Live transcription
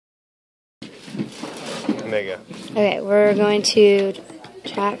Mega. Okay, we're going to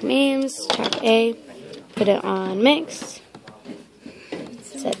track names, track A, put it on mix,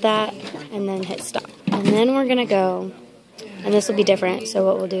 set that, and then hit stop. And then we're going to go, and this will be different, so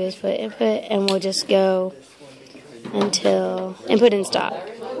what we'll do is put input, and we'll just go until input and stop.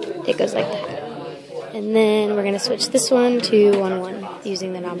 It goes like that. And then we're going to switch this one to 1-1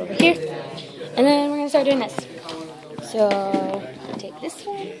 using the knob over here. And then we're going to start doing this. So take this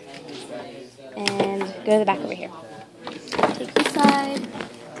one and go to the back over here. Take this side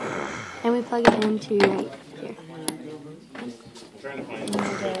and we plug it into right here.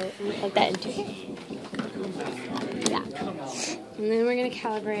 And we plug that into here. Yeah. And then we're going to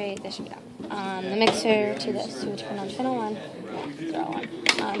calibrate this the mixer to this. So we turn on channel 1. They're all on.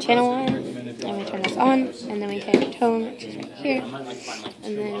 Channel 1, and we turn this on, and then we hit tone, which is right here.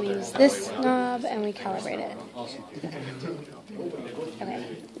 And then we use this knob and we calibrate it. Okay,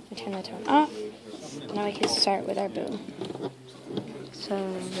 we turn the tone off. Now we can start with our boom. So,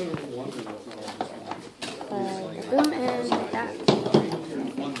 plug the boom in like that.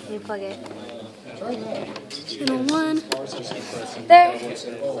 You plug it to channel 1 there.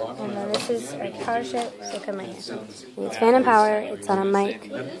 And then this is our power strip, so come right here. And it's fan and power, it's on a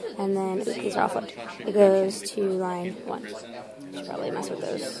mic, and then these are all flipped. It goes to line 1. Should probably mess with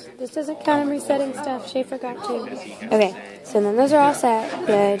those. This doesn't count in resetting stuff. Shay forgot to. Okay, so then those are all set,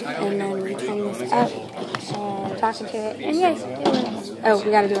 good, and then we turn this up and talking to it, and yay, it works. Oh,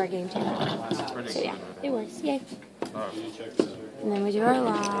 we gotta do our game too. So yeah, it works, yay. And then we do our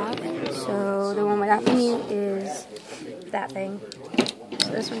lock. So the one without menu is that thing. So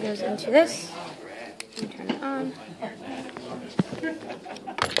this one goes into this. And turn it on.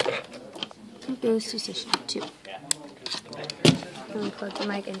 It goes to station 2. Then we plug the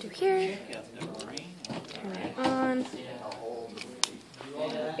mic into here. Turn it on.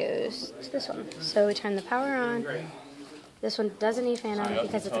 It goes to this one. So we turn the power on. This one doesn't need fan on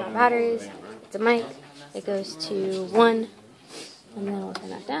because it's not batteries. It's a mic. It goes to 1. And then we'll turn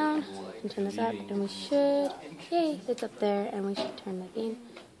that down and turn this up. And we should, yay, it's up there. And we should turn the gain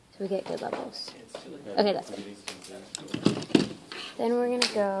so we get good levels. Okay, that's good. Then we're going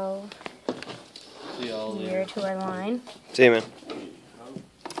to go here to our line. See you, man.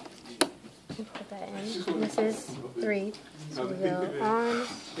 Put that in. And this is 3. So we go on.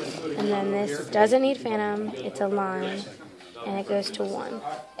 And then this doesn't need phantom. It's a line. And it goes to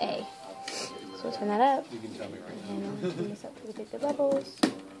 1A. So we'll turn that up. And we'll turn this up to get good levels.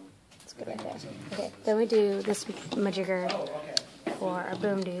 It's good right there. Okay, then we do this majigger for our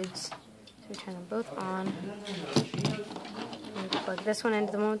boom dudes. So we turn them both on. And plug this one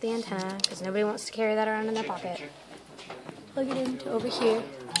into the one with the antenna, because nobody wants to carry that around in their pocket. Plug it into over here.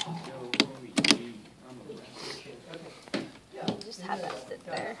 And just have that sit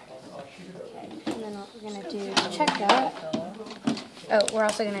there. Okay, and then what we're going to do to check that. Oh, we're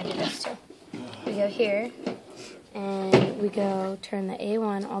also going to do this too. We go here, and we go turn the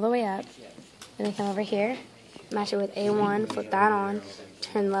A1 all the way up. Then we come over here, match it with A1, flip that on,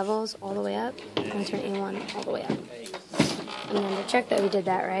 turn levels all the way up, and turn A1 all the way up. And then to check that we did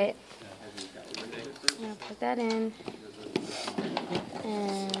that right, I'm going to plug that in,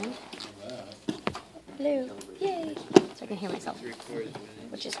 and blue, yay! So I can hear myself,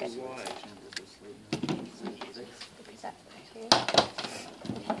 which is good.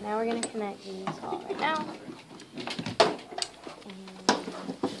 Okay, now we're going to connect these all right now.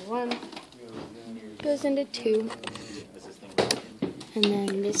 And 1 goes into 2. And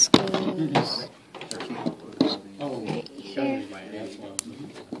then this goes right here.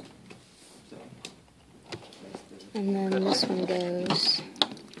 And then this one goes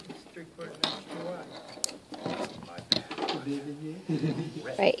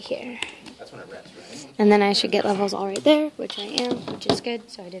right here. And then I should get levels all right there, which I am, which is good,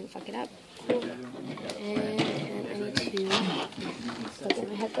 so I didn't fuck it up. Cool. And I need to plug in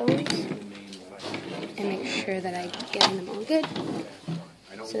my headphones and make sure that I get them all good.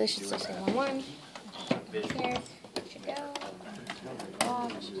 So this should still say 1-1. Here, should go.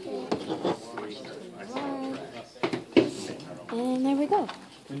 Watch, here. And there we go.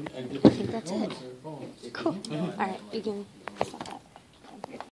 I think that's it. Cool. Alright, begin.